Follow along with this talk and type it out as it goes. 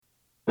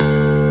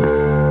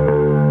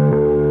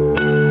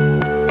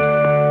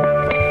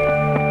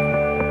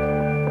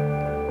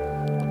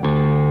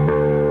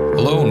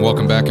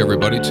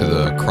everybody, to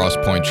the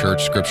Crosspoint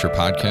Church Scripture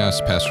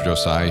Podcast. Pastor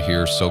Josiah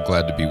here. So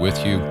glad to be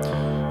with you.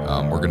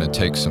 We're going to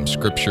take some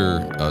scripture,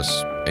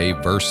 a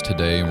verse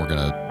today, and we're going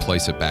to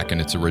place it back in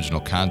its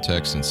original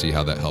context and see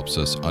how that helps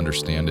us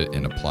understand it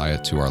and apply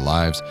it to our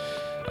lives.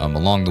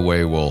 Along the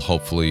way, we'll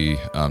hopefully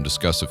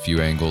discuss a few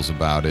angles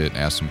about it,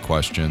 ask some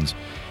questions,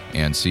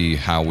 and see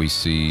how we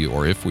see,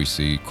 or if we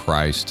see,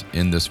 Christ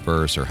in this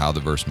verse, or how the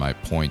verse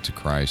might point to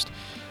Christ,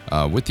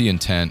 with the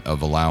intent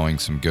of allowing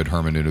some good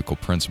hermeneutical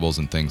principles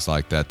and things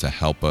like that to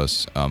help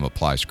us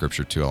apply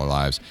Scripture to our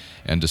lives,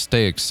 and to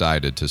stay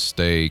excited, to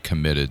stay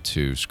committed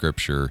to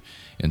Scripture,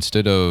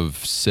 instead of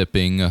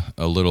sipping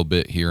a little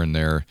bit here and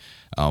there,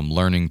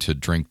 learning to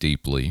drink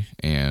deeply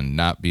and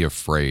not be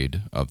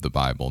afraid of the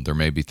Bible. There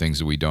may be things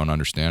that we don't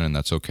understand, and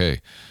that's okay.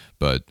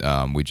 But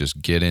we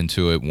just get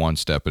into it one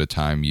step at a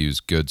time, use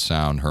good,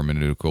 sound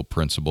hermeneutical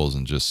principles,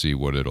 and just see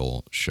what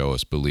it'll show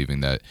us, believing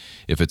that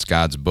if it's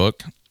God's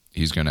book,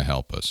 He's going to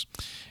help us,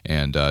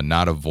 and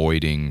not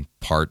avoiding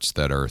parts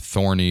that are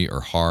thorny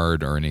or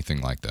hard or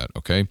anything like that,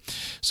 okay?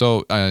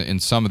 So in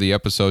some of the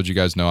episodes, you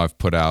guys know I've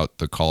put out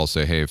the call,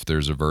 say, hey, if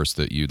there's a verse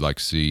that you'd like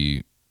to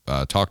see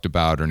talked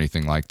about or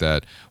anything like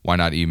that, why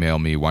not email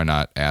me? Why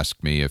not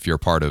ask me? If you're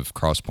part of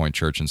Crosspoint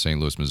Church in St.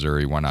 Louis,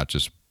 Missouri, why not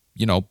just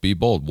be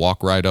bold,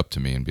 walk right up to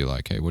me and be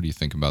like, hey, what do you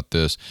think about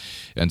this?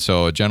 And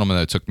so a gentleman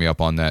that took me up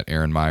on that,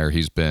 Aaron Meyer,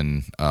 he's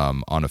been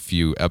on a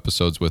few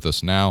episodes with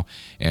us now,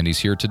 and he's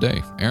here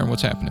today. Aaron,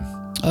 what's happening?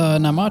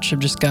 Not much. I've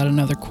just got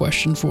another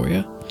question for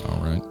you.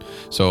 All right.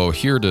 So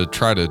here to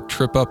try to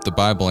trip up the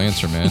Bible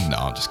answer, man. No,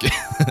 I'm just kidding.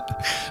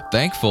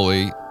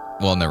 Thankfully,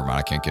 well, never mind.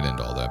 I can't get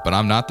into all that. But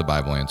I'm not the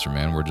Bible answer,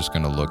 man. We're just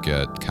going to look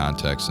at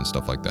context and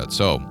stuff like that.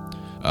 So,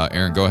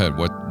 Aaron, go ahead.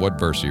 What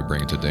verse are you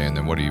bringing today, and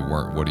then what are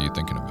you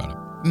thinking about it?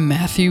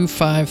 Matthew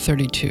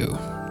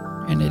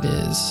 5:32, and it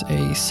is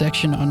a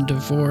section on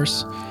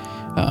divorce.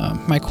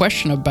 My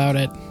question about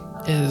it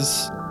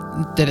is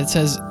that it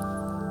says,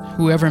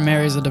 whoever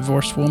marries a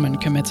divorced woman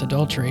commits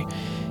adultery.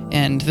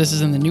 And this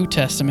is in the New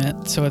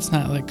Testament, so it's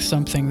not like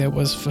something that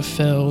was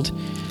fulfilled,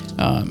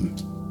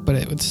 but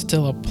it would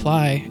still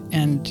apply.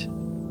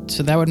 And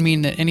so that would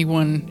mean that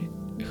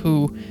anyone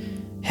who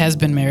has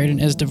been married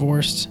and is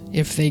divorced,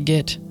 if they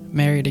get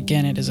married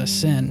again, it is a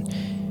sin.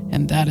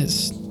 And that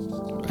is...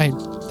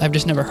 I've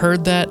just never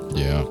heard that.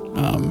 Yeah.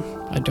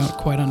 I don't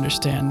quite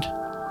understand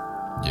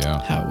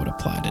how it would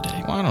apply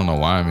today. Well, I don't know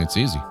why. I mean, it's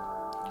easy.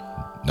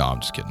 No,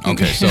 I'm just kidding.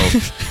 Okay, so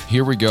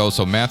here we go.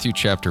 So Matthew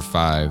chapter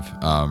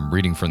 5,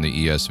 reading from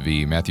the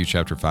ESV, Matthew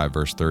chapter 5,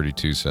 verse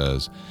 32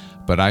 says,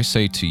 "But I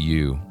say to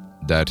you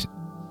that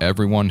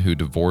everyone who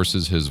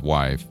divorces his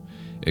wife,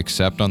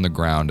 except on the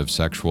ground of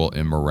sexual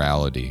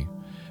immorality,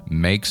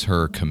 makes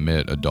her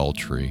commit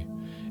adultery.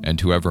 And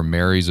whoever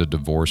marries a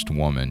divorced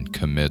woman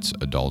commits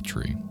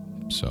adultery."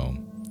 So,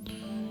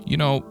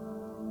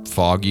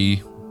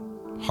 foggy,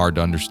 hard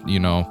to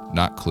understand,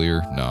 not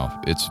clear. No,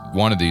 it's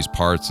one of these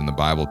parts in the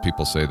Bible.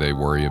 People say they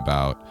worry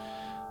about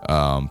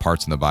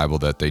parts in the Bible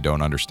that they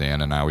don't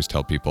understand. And I always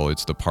tell people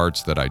it's the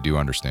parts that I do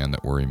understand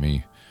that worry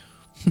me,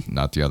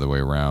 not the other way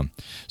around.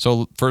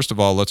 So first of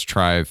all, let's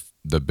try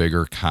the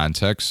bigger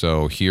context.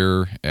 So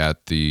here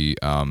at the,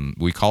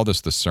 we call this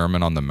the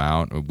Sermon on the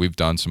Mount. We've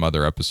done some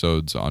other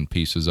episodes on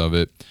pieces of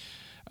it.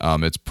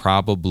 It's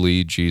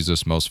probably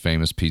Jesus' most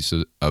famous piece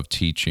of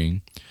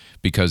teaching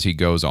because he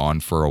goes on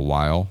for a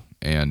while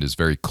and is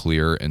very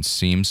clear and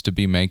seems to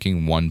be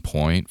making one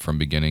point from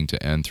beginning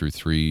to end through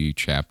 3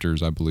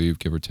 chapters, I believe,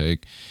 give or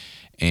take.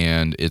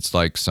 And it's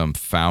like some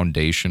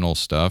foundational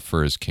stuff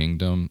for his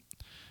kingdom.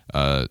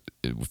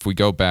 If we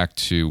go back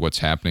to what's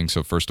happening,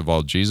 so first of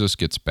all, Jesus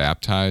gets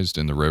baptized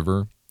in the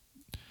river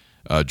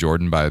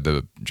Jordan by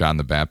John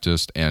the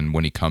Baptist, and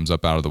when he comes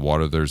up out of the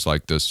water, there's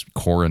like this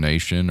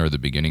coronation, or the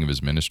beginning of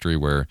his ministry,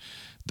 where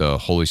the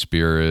Holy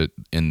Spirit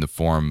in the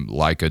form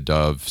like a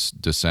dove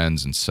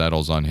descends and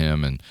settles on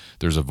him, and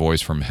there's a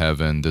voice from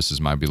heaven, "This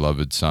is my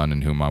beloved Son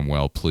in whom I'm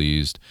well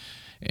pleased."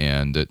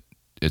 And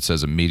it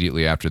says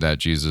immediately after that,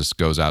 Jesus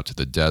goes out to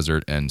the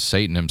desert, and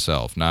Satan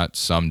himself, not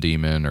some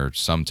demon or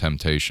some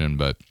temptation,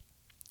 but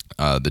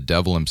the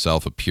devil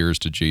himself appears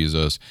to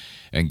Jesus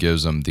and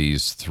gives him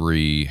these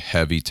 3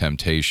 heavy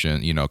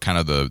temptation, kind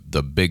of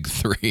the big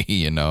 3,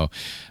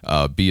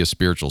 be a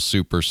spiritual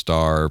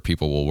superstar,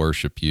 people will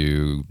worship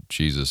you.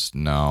 Jesus,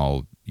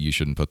 no, you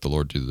shouldn't put the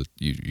Lord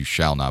you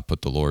shall not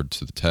put the Lord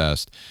to the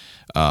test.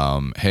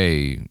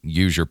 Hey,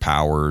 use your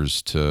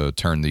powers to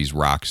turn these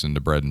rocks into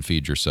bread and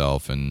feed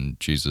yourself. And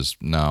Jesus,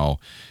 no,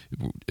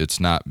 it's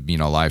not,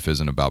 life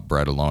isn't about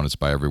bread alone. It's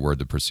by every word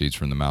that proceeds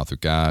from the mouth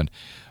of God.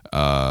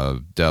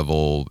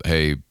 Devil,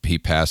 hey, he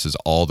passes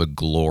all the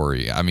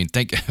glory. I mean,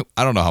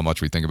 I don't know how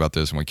much we think about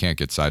this, and we can't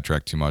get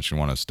sidetracked too much and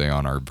want to stay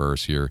on our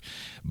verse here.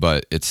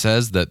 But it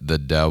says that the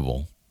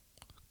devil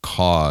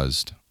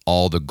caused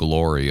all the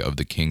glory of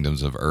the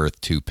kingdoms of earth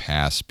to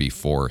pass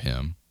before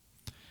him,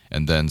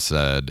 and then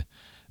said,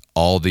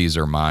 "All these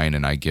are mine,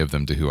 and I give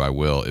them to who I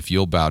will. If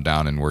you'll bow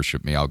down and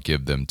worship me, I'll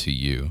give them to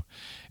you."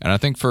 And I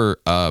think for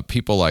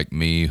people like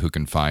me who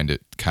can find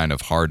it kind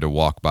of hard to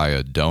walk by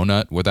a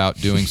donut without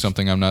doing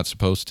something I'm not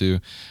supposed to,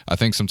 I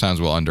think sometimes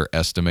we'll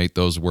underestimate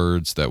those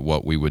words, that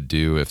what we would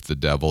do if the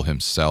devil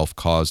himself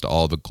caused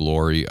all the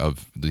glory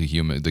of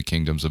the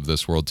kingdoms of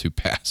this world to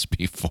pass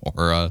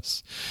before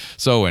us.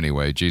 So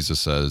anyway, Jesus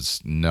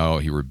says, no,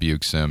 he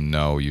rebukes him.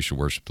 No, you should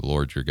worship the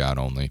Lord your God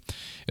only.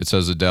 It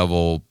says the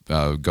devil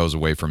goes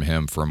away from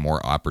him for a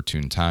more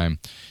opportune time.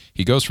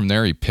 He goes from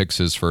there, he picks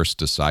his first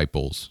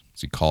disciples.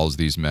 He calls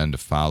these men to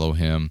follow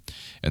him.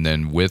 And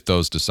then with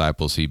those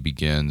disciples, he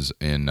begins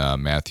in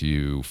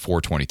Matthew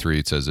 4:23.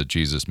 It says that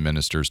Jesus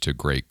ministers to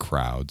great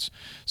crowds.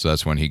 So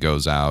that's when he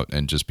goes out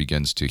and just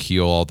begins to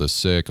heal all the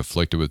sick,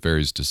 afflicted with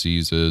various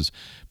diseases,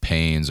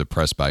 pains,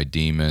 oppressed by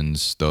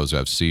demons, those who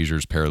have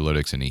seizures,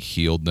 paralytics, and he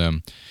healed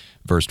them.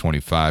 Verse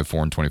 25,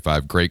 4 and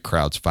 25, great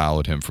crowds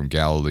followed him from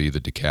Galilee, the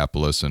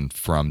Decapolis, and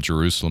from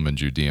Jerusalem and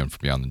Judea and from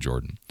beyond the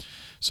Jordan.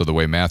 So the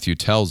way Matthew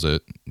tells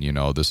it,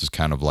 this is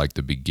kind of like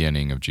the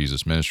beginning of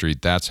Jesus' ministry.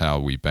 That's how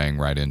we bang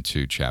right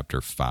into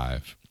chapter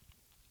 5.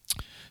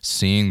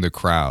 Seeing the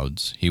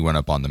crowds, he went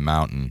up on the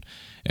mountain,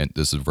 and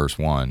this is verse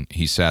 1.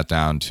 He sat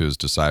down to his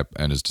disciples,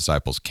 and his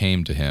disciples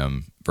came to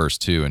him, verse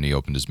 2, and he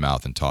opened his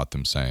mouth and taught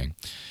them, saying.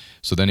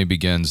 So then he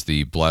begins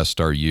the blessed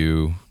are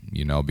you,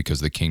 because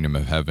the kingdom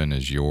of heaven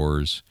is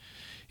yours.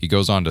 He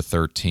goes on to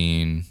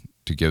 13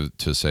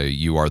 to say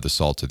you are the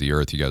salt of the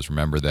earth. You guys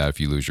remember that. If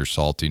you lose your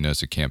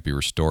saltiness, it can't be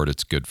restored.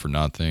 It's good for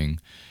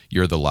nothing.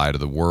 You're the light of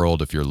the world.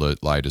 If your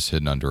light is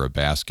hidden under a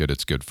basket,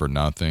 it's good for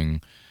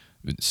nothing.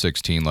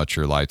 16, let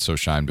your light so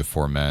shine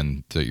before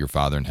men that your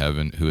Father in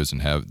heaven, who is in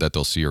heaven, that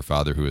they'll see your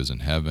Father who is in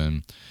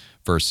heaven.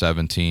 Verse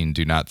 17,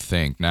 do not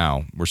think.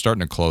 Now, we're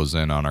starting to close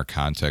in on our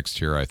context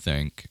here, I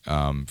think,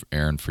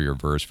 Aaron, for your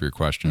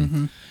question.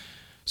 Mm-hmm.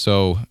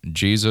 So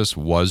Jesus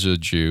was a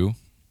Jew.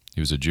 He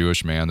was a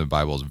Jewish man. The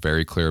Bible is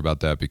very clear about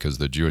that because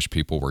the Jewish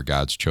people were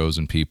God's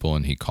chosen people,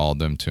 and he called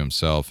them to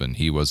himself, and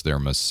he was their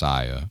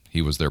Messiah.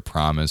 He was their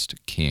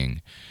promised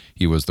king.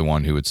 He was the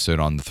one who would sit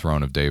on the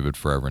throne of David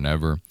forever and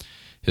ever.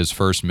 His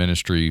first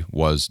ministry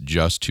was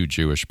just to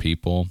Jewish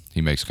people. He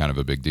makes kind of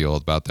a big deal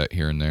about that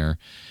here and there.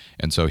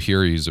 And so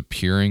here he's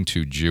appearing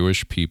to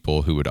Jewish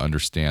people who would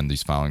understand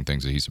these following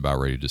things that he's about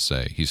ready to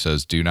say. He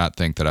says, do not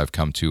think that I've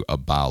come to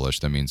abolish,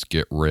 that means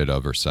get rid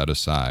of or set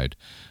aside,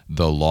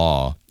 the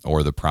law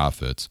or the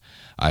prophets.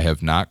 I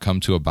have not come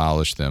to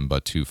abolish them,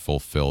 but to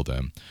fulfill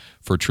them.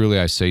 For truly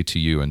I say to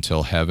you,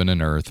 until heaven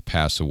and earth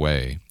pass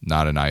away,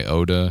 not an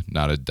iota,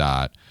 not a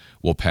dot,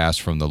 will pass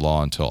from the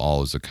law until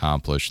all is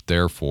accomplished.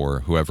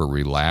 Therefore, whoever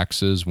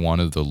relaxes one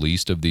of the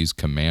least of these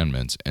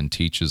commandments and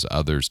teaches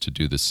others to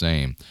do the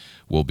same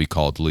will be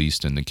called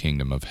least in the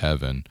kingdom of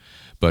heaven.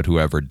 But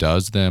whoever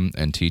does them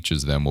and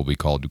teaches them will be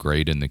called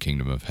great in the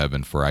kingdom of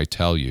heaven. For I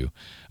tell you,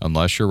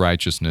 unless your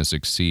righteousness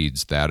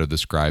exceeds that of the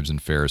scribes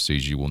and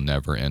Pharisees, you will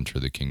never enter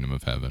the kingdom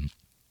of heaven.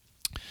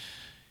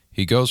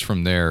 He goes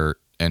from there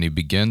and he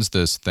begins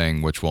this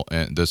thing, which will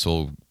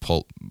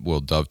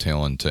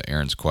dovetail into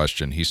Aaron's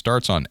question. He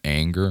starts on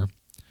anger.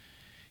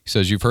 He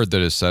says, you've heard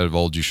that it is said of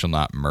old, you shall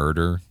not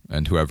murder,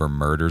 and whoever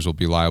murders will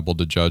be liable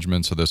to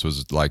judgment. So this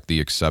was like the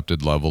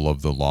accepted level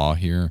of the law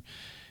here.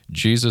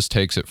 Jesus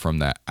takes it from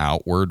that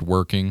outward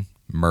working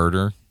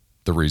murder,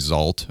 the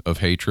result of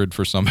hatred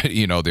for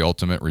somebody, the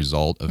ultimate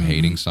result of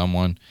hating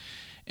someone.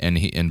 And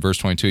he, in verse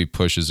 22, he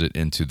pushes it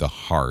into the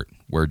heart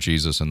where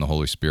Jesus and the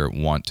Holy Spirit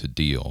want to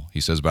deal.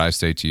 He says, but I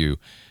say to you,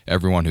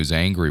 everyone who's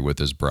angry with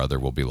his brother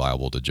will be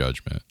liable to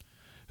judgment.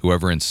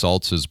 Whoever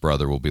insults his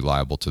brother will be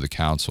liable to the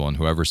council, and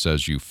whoever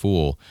says you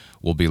fool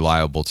will be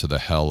liable to the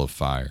hell of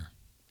fire.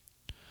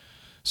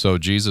 So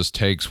Jesus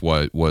takes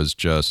what was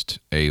just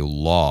a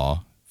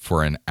law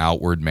for an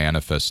outward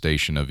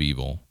manifestation of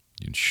evil.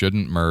 You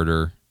shouldn't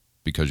murder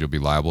because you'll be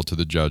liable to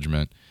the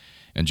judgment.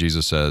 And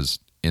Jesus says,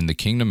 in the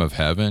kingdom of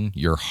heaven,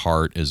 your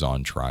heart is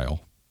on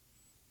trial.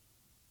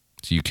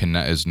 So you can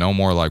is no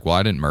more like, well,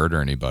 I didn't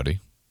murder anybody.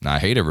 Now, I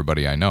hate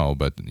everybody I know,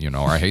 but,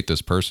 or I hate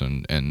this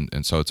person,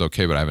 and so it's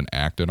okay, but I haven't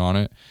acted on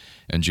it.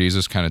 And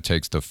Jesus kind of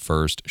takes the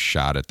first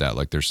shot at that,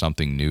 like there's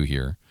something new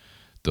here.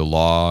 The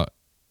law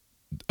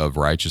of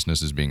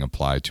righteousness is being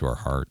applied to our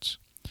hearts.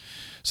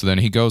 So then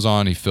he goes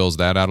on, he fills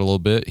that out a little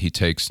bit. He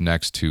takes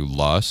next to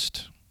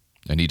lust,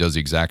 and he does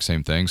the exact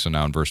same thing. So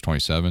now in verse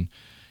 27,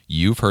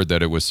 you've heard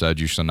that it was said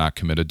you shall not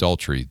commit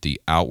adultery, the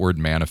outward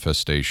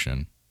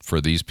manifestation for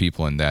these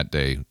people in that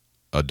day,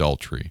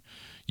 adultery.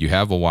 You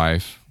have a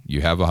wife,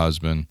 you have a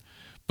husband,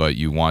 but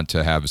you want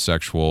to have a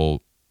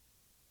sexual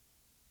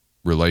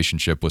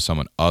relationship with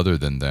someone other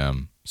than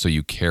them, so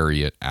you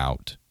carry it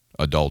out,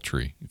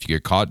 adultery. If you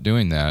get caught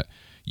doing that,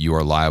 you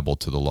are liable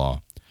to the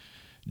law.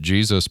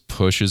 Jesus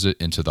pushes it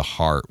into the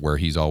heart where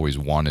he's always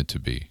wanted to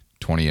be.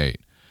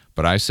 28.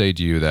 But I say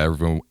to you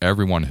that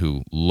everyone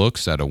who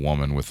looks at a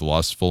woman with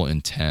lustful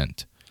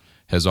intent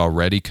has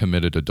already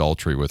committed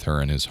adultery with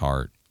her in his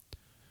heart.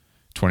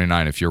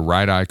 29. If your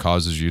right eye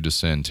causes you to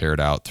sin, tear it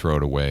out, throw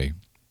it away.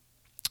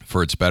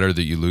 For it's better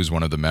that you lose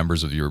one of the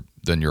members of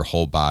than your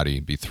whole body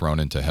be thrown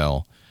into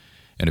hell.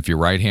 And if your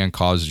right hand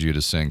causes you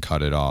to sin,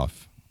 cut it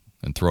off.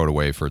 and throw it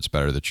away, for it's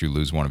better that you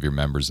lose one of your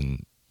members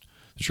and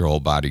that your whole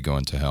body go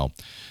into hell.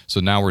 So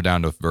now we're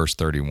down to verse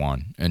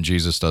 31, and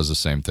Jesus does the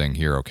same thing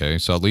here, okay?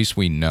 So at least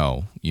we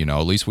know,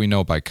 at least we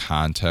know by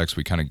context,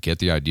 we kind of get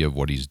the idea of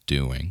what he's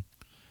doing.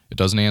 It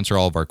doesn't answer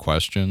all of our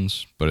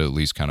questions, but it at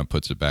least kind of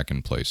puts it back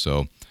in place.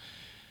 So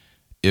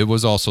it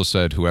was also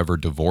said, whoever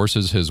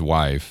divorces his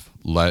wife,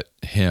 let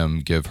him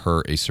give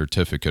her a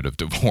certificate of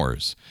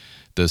divorce.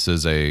 This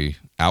is a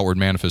outward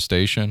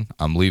manifestation.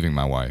 I'm leaving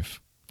my wife.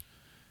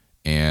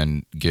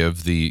 And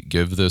give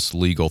this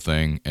legal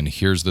thing, and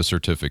here's the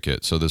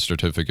certificate. So the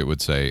certificate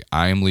would say,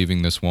 I am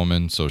leaving this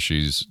woman, so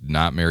she's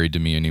not married to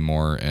me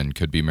anymore and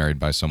could be married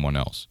by someone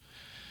else.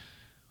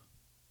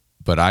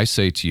 But I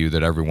say to you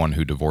that everyone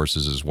who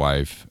divorces his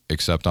wife,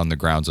 except on the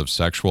grounds of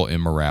sexual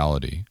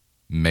immorality,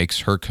 makes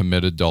her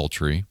commit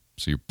adultery.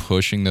 So you're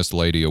pushing this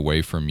lady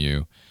away from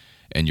you,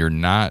 and you're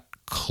not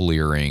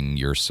clearing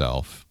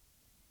yourself.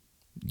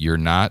 You're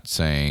not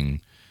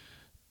saying,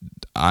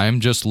 I'm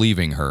just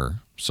leaving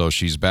her, so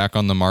she's back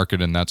on the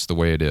market and that's the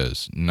way it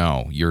is.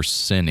 No, you're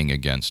sinning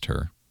against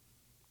her.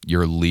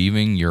 You're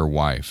leaving your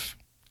wife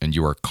and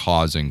you are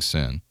causing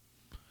sin.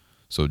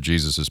 So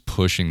Jesus is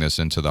pushing this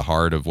into the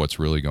heart of what's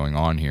really going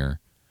on here.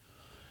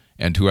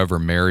 And whoever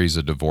marries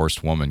a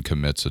divorced woman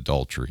commits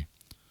adultery.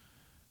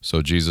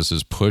 So Jesus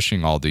is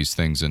pushing all these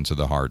things into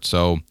the heart.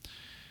 So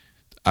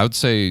I would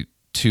say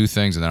two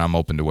things, and then I'm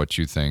open to what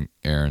you think,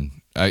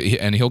 Aaron.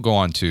 And he'll go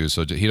on too.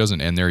 So he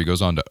doesn't end there. He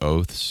goes on to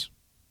oaths.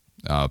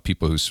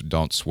 People who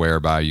don't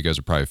swear by, you guys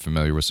are probably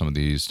familiar with some of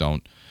these,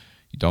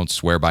 don't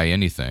swear by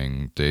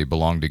anything. They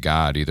belong to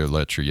God. Either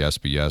let your yes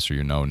be yes or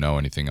your no, no.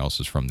 Anything else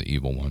is from the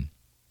evil one.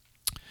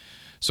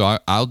 So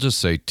I'll just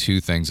say two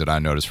things that I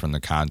noticed from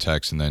the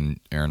context, and then,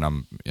 Aaron,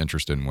 I'm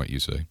interested in what you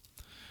say.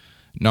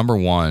 Number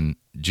one,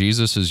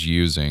 Jesus is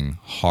using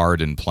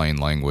hard and plain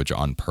language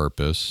on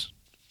purpose.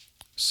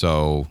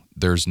 So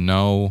there's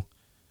no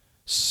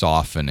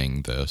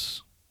softening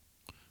this.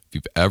 If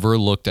you've ever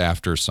looked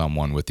after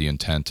someone with the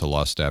intent to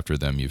lust after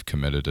them, you've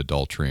committed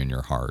adultery in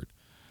your heart.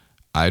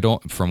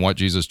 From what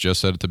Jesus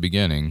just said at the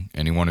beginning,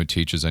 anyone who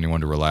teaches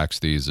anyone to relax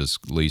these is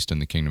least in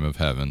the kingdom of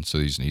heaven. So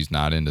he's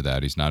not into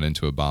that. He's not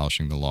into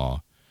abolishing the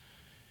law.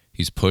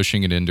 He's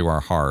pushing it into our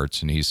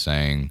hearts, and he's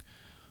saying,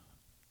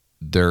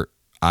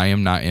 I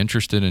am not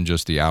interested in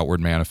just the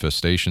outward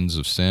manifestations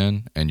of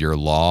sin, and your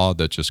law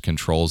that just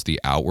controls the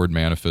outward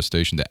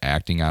manifestation, the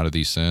acting out of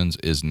these sins,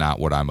 is not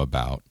what I'm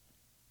about.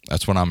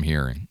 That's what I'm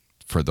hearing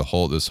for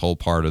this whole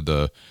part of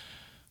the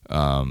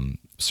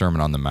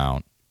Sermon on the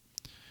Mount.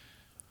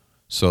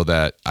 So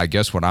that I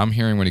guess what I'm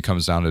hearing when it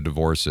comes down to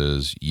divorce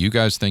is, you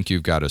guys think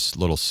you've got a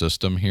little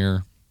system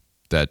here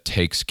that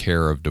takes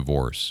care of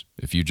divorce.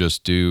 If you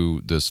just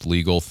do this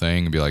legal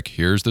thing and be like,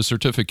 here's the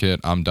certificate,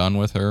 I'm done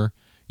with her,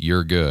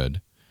 you're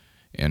good.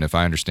 And if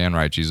I understand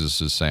right, Jesus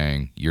is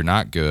saying, you're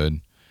not good.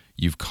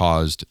 You've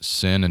caused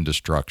sin and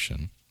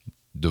destruction.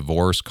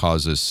 Divorce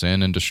causes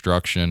sin and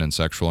destruction and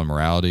sexual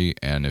immorality,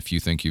 and if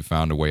you think you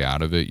found a way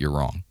out of it, you're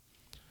wrong.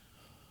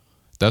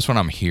 That's what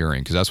I'm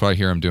hearing, because that's what I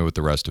hear him doing with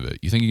the rest of it.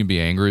 You think you can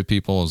be angry with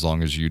people as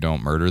long as you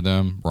don't murder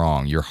them?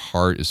 Wrong. Your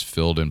heart is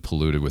filled and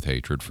polluted with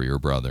hatred for your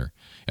brother,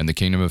 and the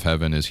kingdom of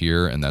heaven is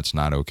here, and that's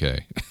not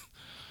okay.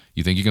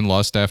 You think you can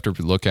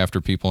look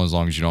after people as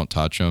long as you don't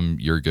touch them,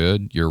 you're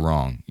good? You're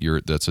wrong.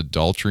 That's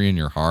adultery in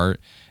your heart,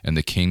 and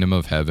the kingdom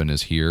of heaven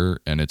is here,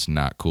 and it's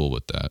not cool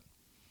with that.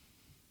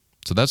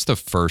 So that's the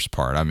first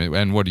part. I mean,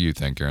 and what do you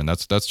think, Aaron?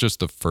 That's just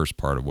the first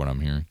part of what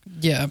I'm hearing.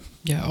 Yeah.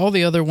 All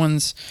the other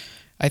ones,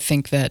 I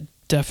think that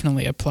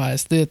definitely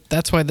applies.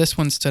 That's why this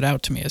one stood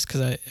out to me, is because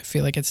I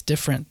feel like it's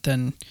different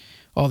than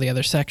all the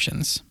other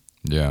sections.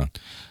 Yeah.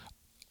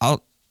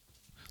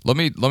 Let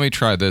me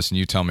try this, and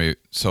you tell me.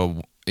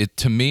 So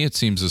to me, it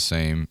seems the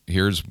same.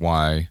 Here's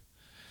why.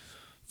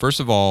 First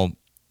of all,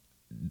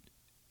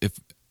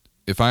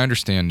 if I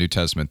understand New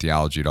Testament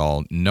theology at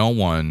all, no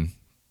one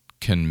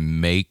can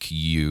make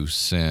you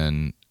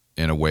sin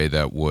in a way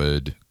that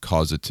would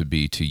cause it to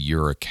be to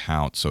your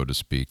account, so to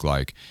speak.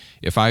 Like,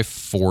 if I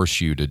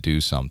force you to do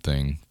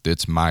something,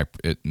 it's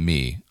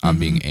me. I'm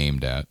being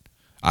aimed at.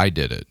 I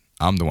did it.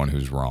 I'm the one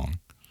who's wrong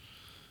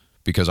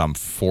because I'm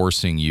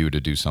forcing you to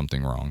do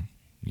something wrong,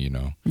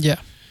 Yeah.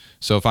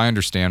 So if I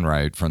understand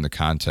right from the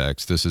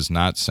context, this is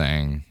not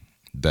saying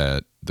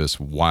that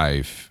this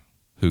wife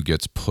who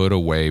gets put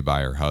away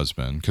by her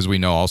husband, because we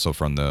know also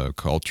from the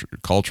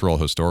cultural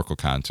historical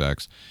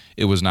context,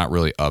 it was not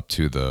really up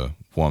to the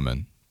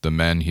woman. The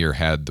men here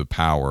had the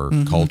power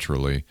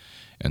culturally,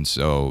 and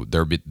so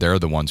they're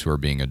the ones who are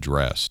being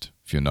addressed.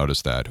 If you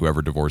notice that,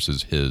 whoever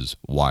divorces his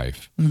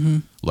wife,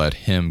 let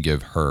him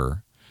give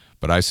her.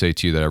 But I say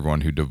to you that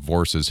everyone who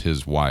divorces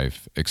his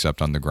wife, except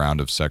on the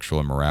ground of sexual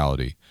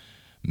immorality,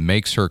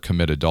 makes her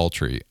commit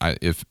adultery.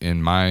 If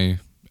in my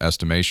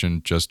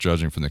estimation, just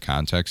judging from the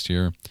context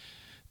here,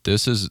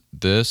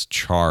 this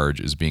charge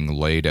is being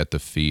laid at the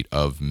feet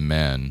of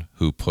men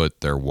who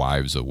put their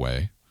wives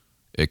away,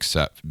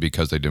 except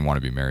because they didn't want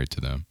to be married to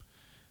them,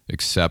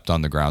 except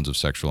on the grounds of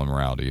sexual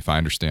immorality, if I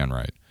understand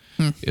right.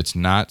 It's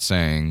not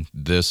saying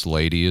this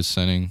lady is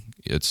sinning.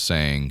 It's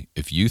saying,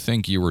 if you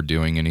think you were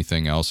doing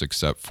anything else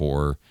except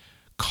for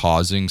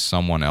causing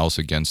someone else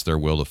against their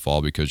will to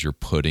fall because you're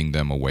putting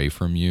them away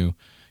from you,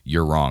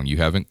 you're wrong. You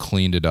haven't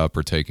cleaned it up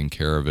or taken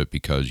care of it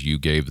because you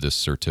gave this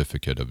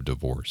certificate of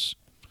divorce.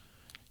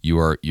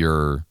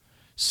 You're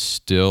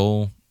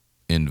still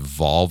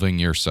involving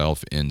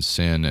yourself in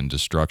sin and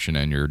destruction,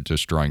 and you're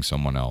destroying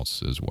someone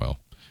else as well,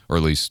 or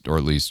at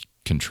least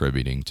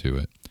contributing to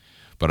it.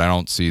 But I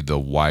don't see the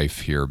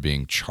wife here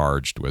being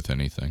charged with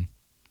anything,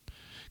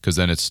 because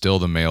then it's still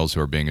the males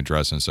who are being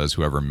addressed, and says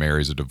whoever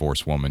marries a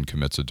divorced woman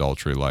commits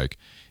adultery. Like,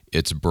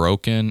 it's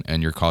broken,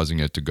 and you're causing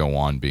it to go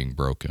on being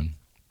broken.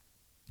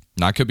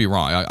 Now, I could be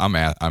wrong.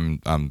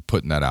 I'm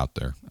putting that out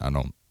there.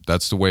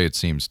 That's the way it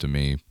seems to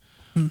me.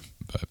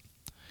 But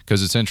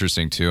because it's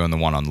interesting too, and the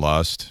one on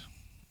lust,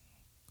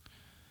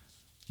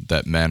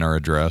 that men are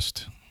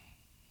addressed,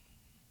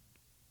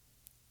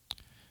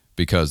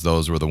 because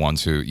those were the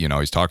ones who,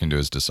 he's talking to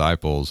his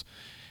disciples,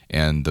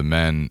 and the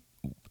men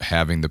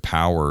having the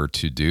power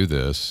to do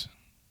this,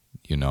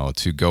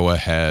 to go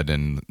ahead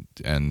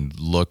and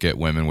look at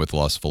women with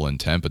lustful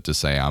intent, but to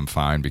say, I'm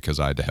fine because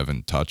I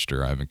haven't touched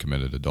her, I haven't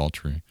committed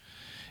adultery.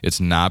 It's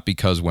not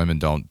because women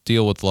don't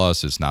deal with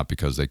lust. It's not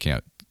because they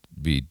can't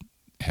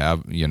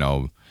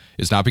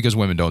it's not because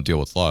women don't deal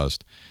with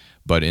lust.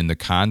 But in the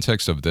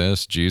context of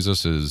this,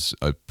 Jesus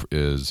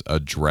is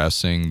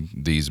addressing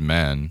these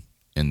men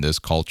in this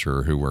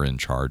culture who were in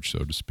charge,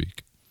 so to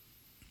speak.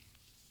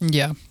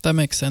 Yeah, that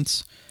makes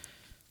sense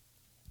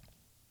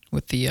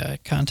with the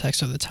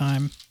context of the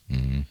time.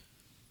 Mm-hmm.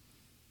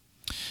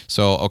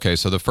 So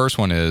the first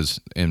one is,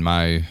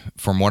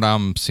 from what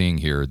I'm seeing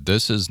here,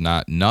 this is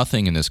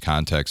nothing in this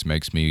context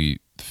makes me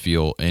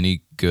feel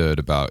any good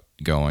about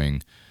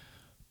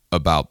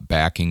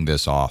backing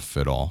this off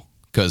at all.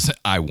 Because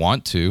I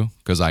want to,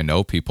 because I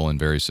know people in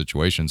various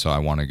situations, so I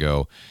want to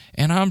go,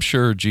 and I'm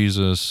sure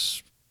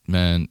Jesus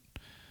meant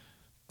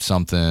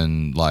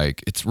something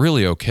like, it's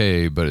really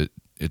okay, but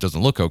it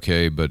doesn't look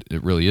okay, but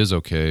it really is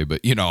okay. But,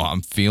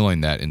 I'm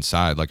feeling that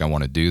inside, like I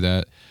want to do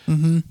that.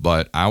 Mm-hmm.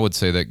 But I would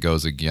say that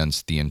goes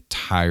against the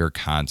entire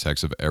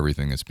context of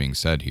everything that's being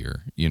said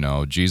here.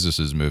 Jesus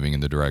is moving in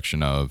the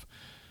direction of,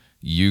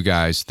 you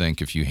guys think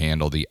if you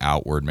handle the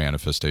outward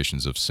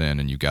manifestations of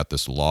sin and you got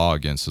this law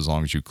against, as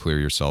long as you clear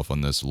yourself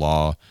on this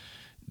law,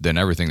 then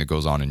everything that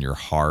goes on in your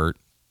heart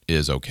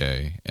is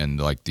okay. And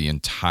like the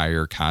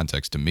entire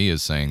context to me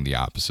is saying the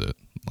opposite.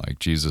 Like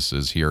Jesus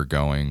is here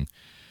going,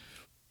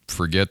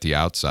 forget the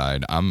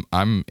outside.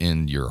 I'm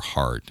in your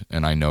heart,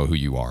 and I know who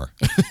you are.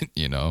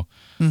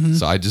 Mm-hmm.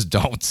 So I just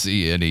don't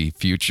see any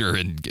future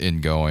in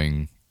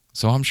going.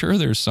 So I'm sure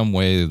there's some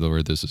way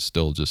where this is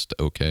still just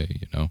okay.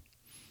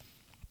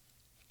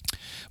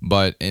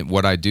 But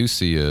what I do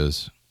see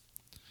is,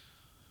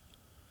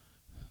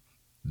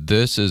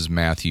 this is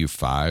Matthew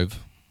 5.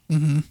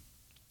 Mm-hmm.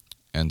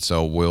 And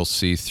so we'll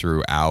see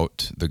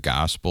throughout the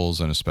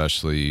Gospels, and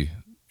especially,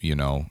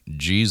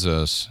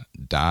 Jesus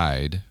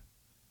died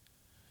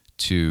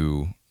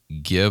to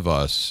give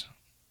us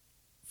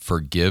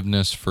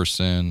forgiveness for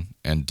sin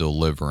and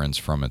deliverance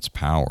from its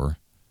power.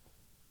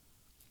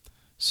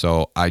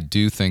 So I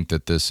do think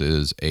that this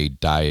is a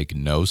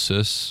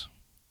diagnosis,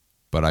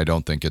 but I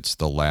don't think it's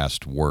the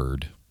last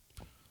word.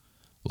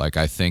 Like,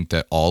 I think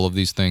that all of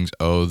these things,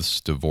 oaths,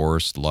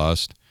 divorce,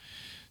 lust.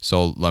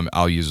 So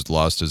I'll use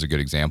lust as a good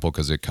example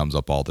because it comes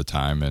up all the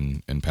time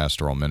in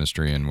pastoral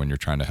ministry and when you're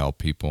trying to help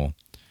people.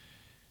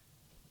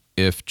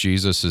 If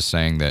Jesus is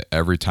saying that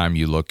every time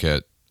you look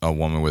at a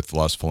woman with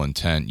lustful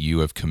intent, you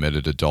have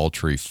committed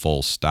adultery,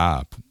 full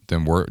stop,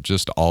 then we're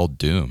just all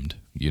doomed,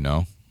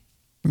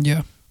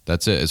 Yeah.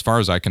 That's it, as far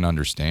as I can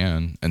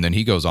understand. And then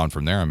he goes on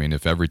from there. I mean,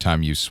 if every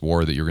time you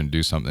swore that you're going to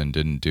do something and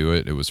didn't do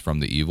it, it was from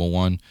the evil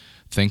one,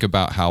 think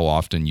about how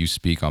often you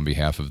speak on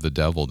behalf of the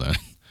devil then.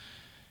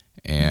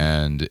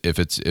 And if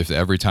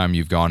every time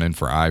you've gone in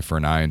for eye for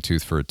an eye and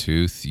tooth for a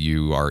tooth,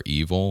 you are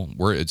evil.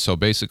 So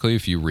basically,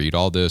 if you read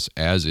all this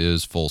as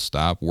is, full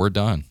stop, we're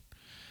done.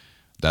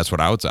 That's what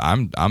I would say.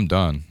 I'm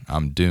done.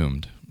 I'm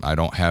doomed. I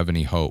don't have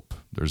any hope.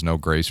 There's no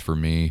grace for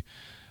me.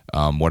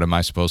 What am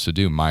I supposed to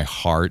do? My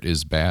heart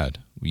is bad.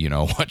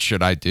 What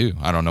should I do?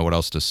 I don't know what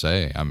else to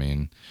say. I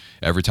mean,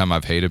 every time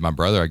I've hated my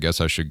brother, I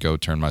guess I should go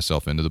turn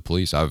myself into the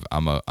police.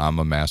 I'm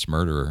a mass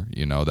murderer.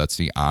 That's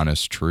the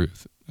honest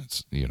truth.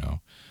 It's,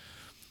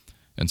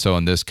 And so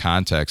in this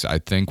context, I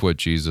think what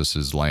Jesus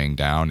is laying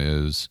down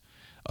is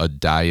a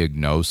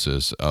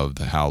diagnosis of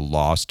how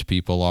lost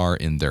people are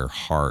in their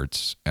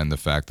hearts, and the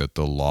fact that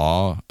the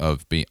law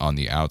of being on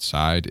the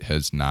outside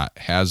has not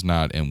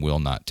and will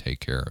not take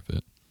care of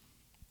it.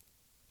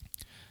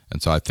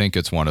 And so I think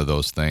it's one of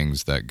those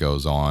things that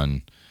goes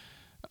on.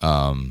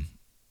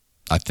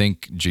 I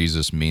think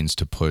Jesus means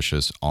to push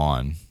us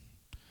on.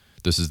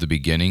 This is the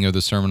beginning of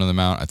the Sermon on the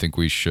Mount. I think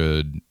we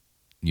should,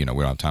 we don't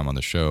have time on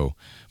the show,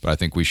 but I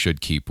think we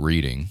should keep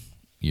reading,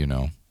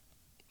 to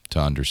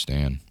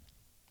understand.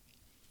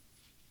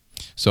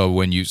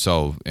 So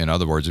in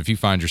other words, if you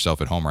find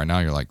yourself at home right now,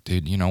 you're like,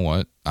 dude, you know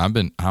what?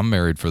 I'm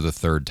married for the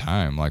third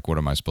time. Like, what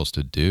am I supposed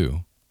to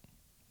do?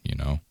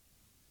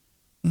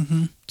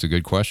 It's a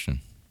good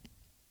question.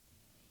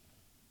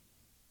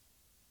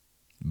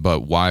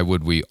 But why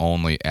would we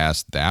only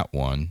ask that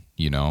one,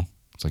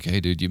 It's like, hey,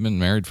 dude, you've been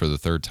married for the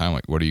third time.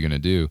 Like, what are you going to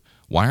do?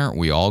 Why aren't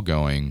we all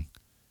going,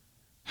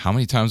 how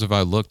many times have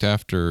I looked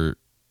after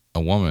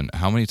a woman?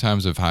 How many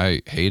times have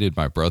I hated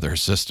my brother or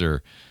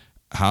sister?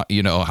 How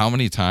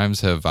many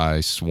times have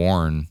I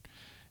sworn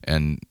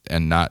and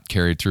not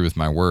carried through with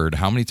my word?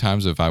 How many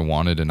times have I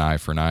wanted an eye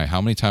for an eye? How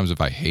many times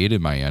have I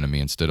hated my enemy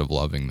instead of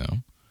loving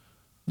them?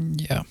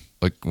 Yeah.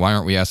 Like, why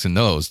aren't we asking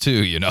those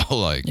too?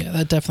 Like, yeah,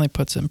 that definitely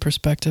puts it in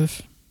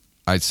perspective.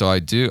 I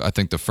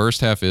think the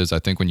first half is, I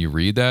think when you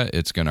read that,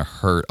 it's going to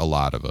hurt a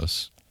lot of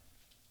us.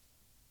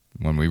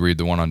 When we read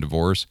the one on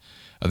divorce,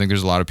 I think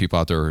there's a lot of people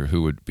out there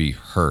who would be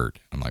hurt.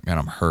 I'm like, man,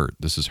 I'm hurt.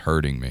 This is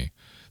hurting me.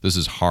 This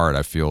is hard.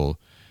 I feel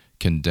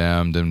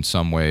condemned in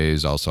some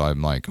ways. Also,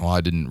 I'm like, well,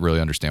 I didn't really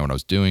understand what I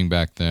was doing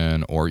back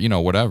then, or,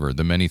 whatever,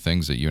 the many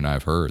things that you and I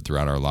have heard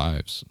throughout our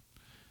lives.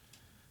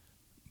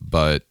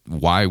 But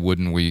why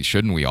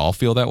shouldn't we all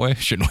feel that way?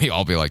 Shouldn't we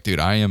all be like, dude,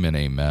 I am in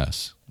a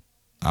mess.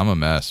 I'm a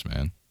mess,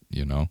 man,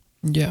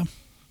 Yeah.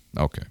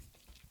 Okay.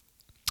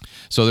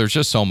 So there's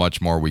just so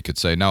much more we could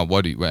say. Now,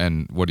 what do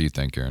you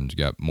think, Aaron? You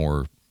got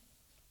more?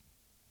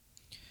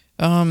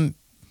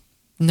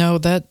 No,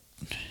 that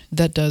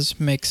does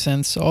make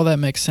sense. All that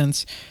makes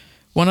sense.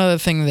 One other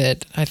thing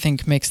that I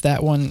think makes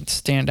that one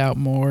stand out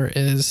more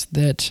is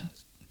that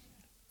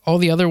all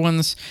the other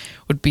ones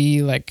would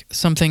be like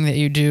something that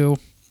you do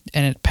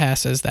and it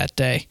passes that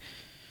day.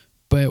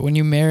 But when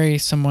you marry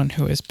someone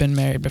who has been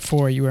married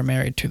before, you are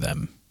married to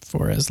them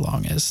for as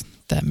long as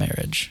that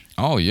marriage.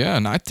 Oh yeah,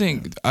 and I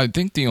think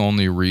the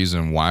only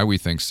reason why we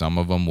think some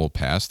of them will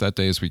pass that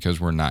day is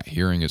because we're not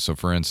hearing it. So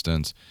for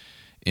instance,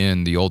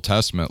 in the Old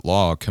Testament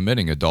law,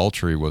 committing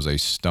adultery was a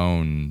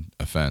stone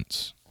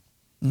offense.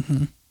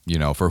 Mm-hmm.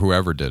 For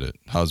whoever did it,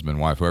 husband,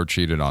 wife, whoever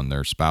cheated on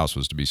their spouse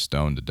was to be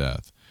stoned to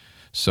death.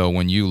 So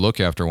when you look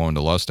after a woman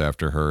to lust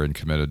after her and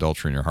commit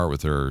adultery in your heart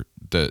with her,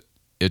 that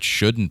it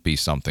shouldn't be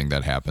something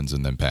that happens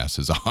and then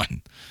passes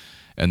on.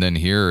 And then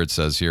here it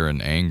says here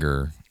in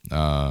anger,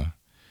 I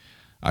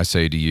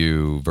say to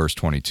you, verse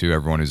 22,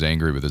 everyone who's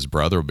angry with his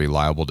brother will be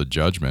liable to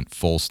judgment,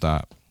 full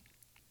stop.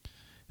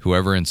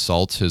 Whoever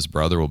insults his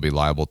brother will be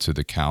liable to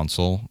the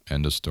council,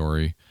 end of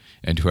story.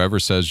 And whoever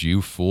says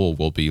you fool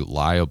will be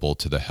liable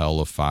to the hell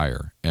of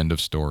fire, end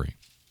of story.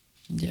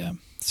 Yeah.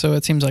 So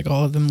it seems like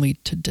all of them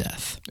lead to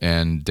death.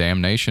 And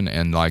damnation,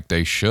 and like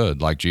they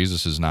should. Like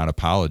Jesus is not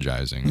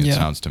apologizing. It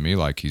sounds to me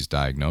like he's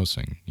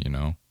diagnosing,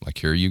 like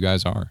here you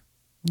guys are.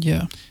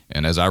 Yeah.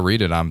 And as I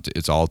read it,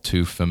 it's all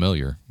too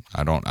familiar.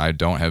 I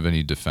don't have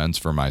any defense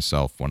for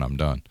myself when I'm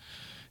done.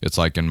 It's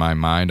like in my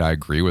mind, I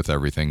agree with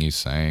everything he's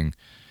saying.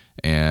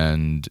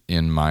 And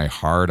in my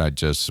heart, I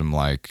just am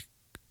like,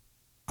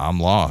 I'm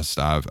lost.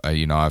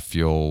 I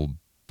feel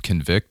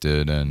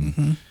convicted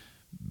and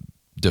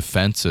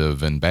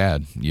defensive and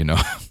bad,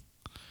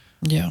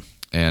 Yeah.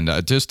 And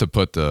just to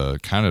put the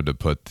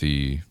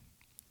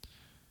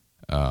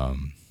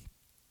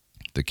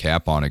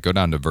cap on it, go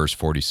down to verse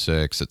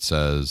 46. It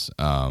says,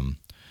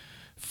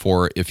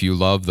 for if you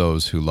love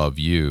those who love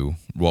you,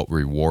 what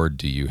reward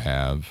do you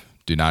have?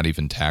 Do not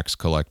even tax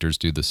collectors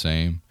do the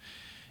same?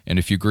 And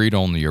if you greet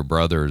only your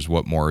brothers,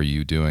 what more are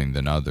you doing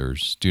than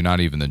others? Do not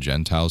even the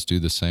Gentiles do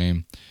the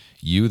same?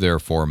 You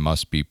therefore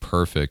must be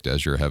perfect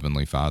as your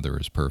heavenly Father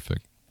is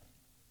perfect.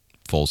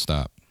 Full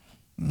stop.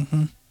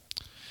 Mm-hmm.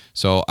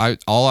 So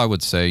all I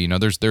would say,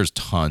 there's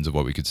tons of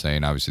what we could say,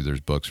 and obviously there's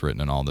books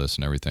written and all this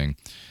and everything,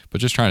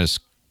 but just trying to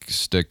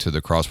stick to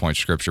the Crosspoint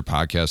Scripture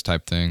podcast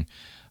type thing.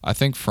 I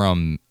think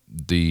from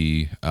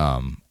the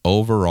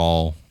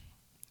overall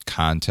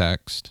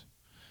context,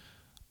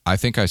 I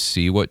think I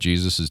see what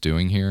Jesus is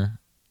doing here.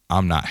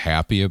 I'm not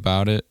happy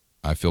about it.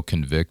 I feel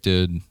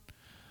convicted,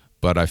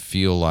 but I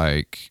feel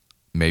like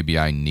maybe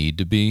I need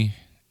to be,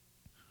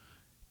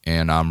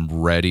 and I'm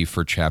ready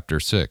for chapter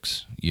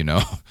 6,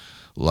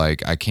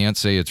 Like, I can't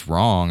say it's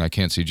wrong. I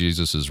can't say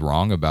Jesus is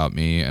wrong about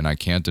me, and I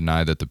can't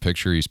deny that the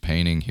picture he's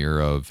painting here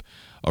of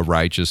a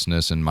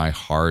righteousness in my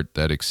heart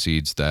that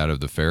exceeds that of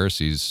the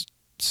Pharisees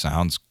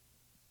sounds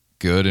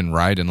good and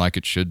right and like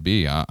it should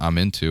be. I'm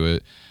into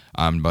it.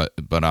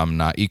 But I'm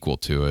not equal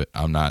to it.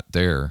 I'm not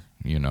there,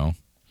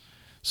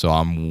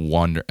 So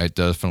it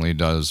definitely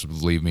does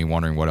leave me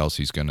wondering what else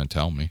he's going to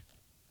tell me.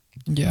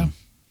 Yeah.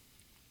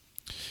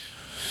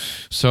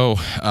 So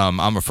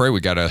I'm afraid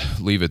we got to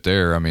leave it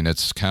there. I mean,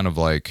 it's kind of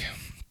like,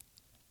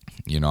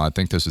 I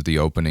think this is the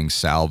opening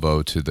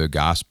salvo to the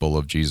gospel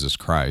of Jesus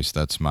Christ.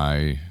 That's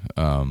my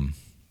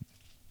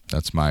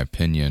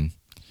opinion.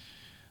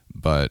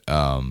 But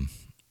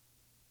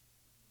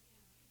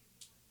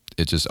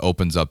it just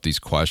opens up these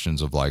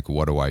questions of like,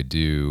 what do I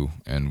do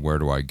and where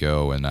do I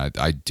go? And I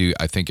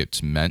think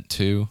it's meant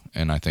to,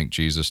 and I think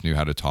Jesus knew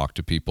how to talk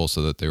to people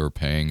so that they were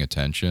paying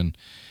attention.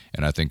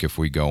 And I think if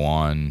we go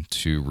on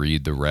to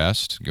read the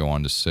rest, go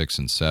on to 6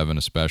 and 7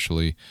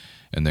 especially,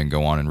 and then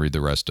go on and read the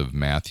rest of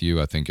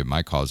Matthew, I think it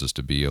might cause us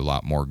to be a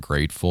lot more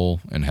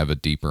grateful and have a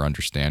deeper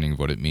understanding of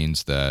what it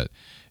means that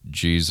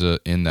Jesus,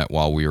 in that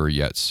while we were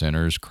yet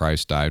sinners,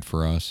 Christ died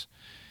for us,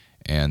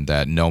 and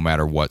that no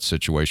matter what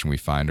situation we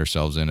find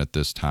ourselves in at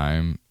this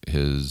time,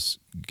 his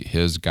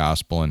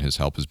gospel and his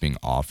help is being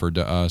offered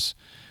to us.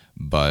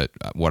 But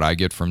what I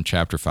get from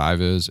chapter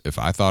 5 is, if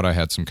I thought I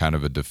had some kind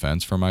of a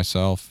defense for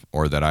myself,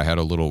 or that I had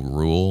a little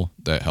rule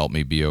that helped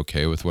me be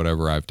okay with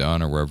whatever I've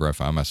done or wherever I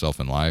find myself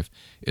in life,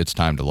 it's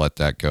time to let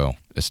that go.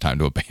 It's time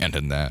to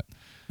abandon that.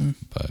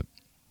 But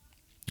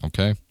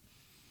okay.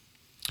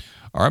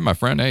 All right, my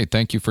friend. Hey,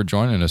 thank you for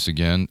joining us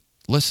again.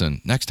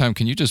 Listen, next time,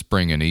 can you just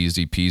bring an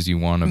easy peasy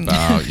one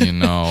about,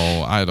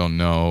 I don't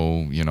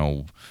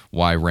know,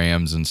 why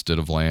rams instead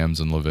of lambs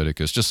in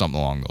Leviticus? Just something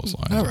along those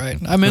lines. All right.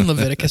 I'm in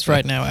Leviticus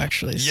right now,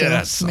 actually. So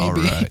yes. maybe. All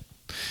right.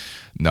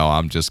 No,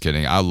 I'm just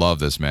kidding. I love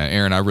this, man.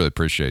 Aaron, I really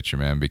appreciate you,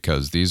 man,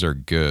 because these are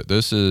good.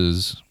 This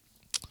is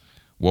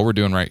what we're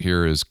doing right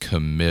here is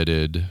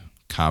committed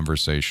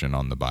conversation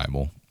on the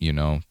Bible.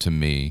 To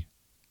me,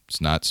 it's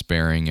not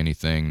sparing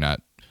anything,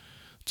 not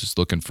just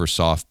looking for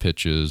soft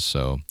pitches.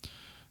 So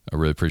I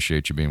really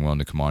appreciate you being willing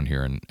to come on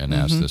here and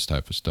ask this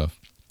type of stuff.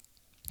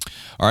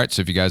 All right,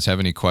 so if you guys have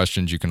any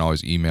questions, you can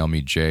always email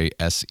me,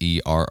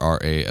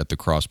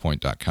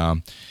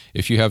 jserra@thecrosspoint.com.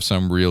 If you have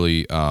some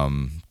really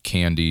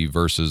candy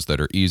verses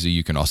that are easy,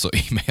 you can also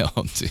email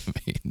them to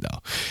me. No.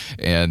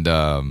 And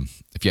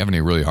if you have any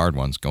really hard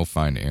ones, go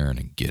find Aaron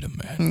and get them,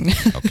 man.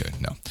 Okay,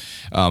 no.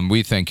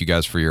 We thank you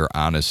guys for your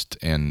honest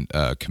and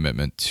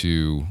commitment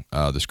to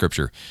the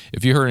Scripture.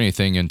 If you heard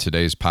anything in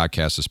today's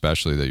podcast,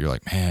 especially that you're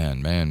like,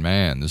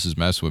 man, this is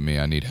messing with me,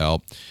 I need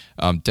help,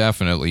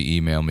 definitely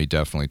email me,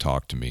 definitely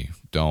talk to me.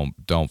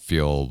 Don't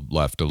feel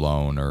left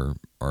alone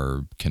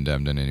or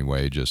condemned in any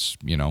way. Just,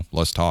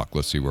 let's talk.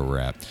 Let's see where we're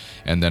at.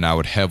 And then I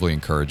would heavily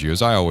encourage you,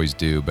 as I always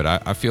do, but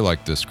I feel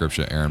like the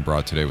scripture Aaron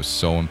brought today was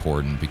so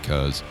important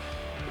because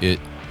it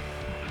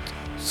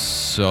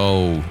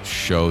so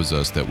shows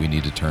us that we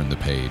need to turn the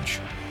page.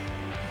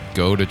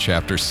 Go to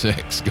chapter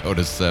 6, go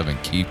to 7,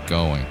 keep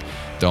going.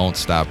 Don't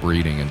stop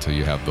reading until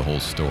you have the whole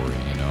story,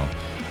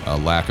 A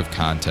lack of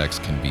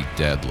context can be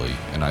deadly,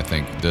 and I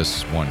think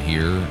this one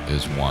here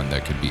is one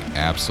that could be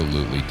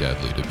absolutely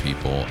deadly to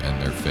people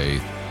and their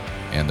faith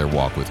and their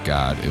walk with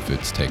God if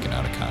it's taken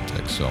out of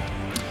context. So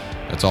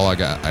that's all I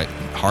got.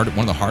 One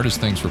of the hardest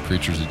things for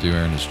preachers to do,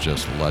 Aaron, is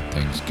just let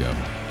things go.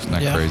 Isn't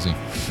that crazy?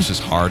 It's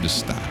just hard to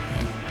stop,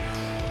 man.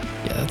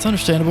 Yeah, that's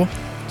understandable.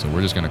 So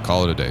we're just going to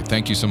call it a day.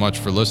 Thank you so much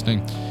for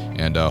listening,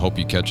 and hope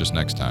you catch us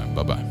next time.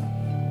 Bye-bye.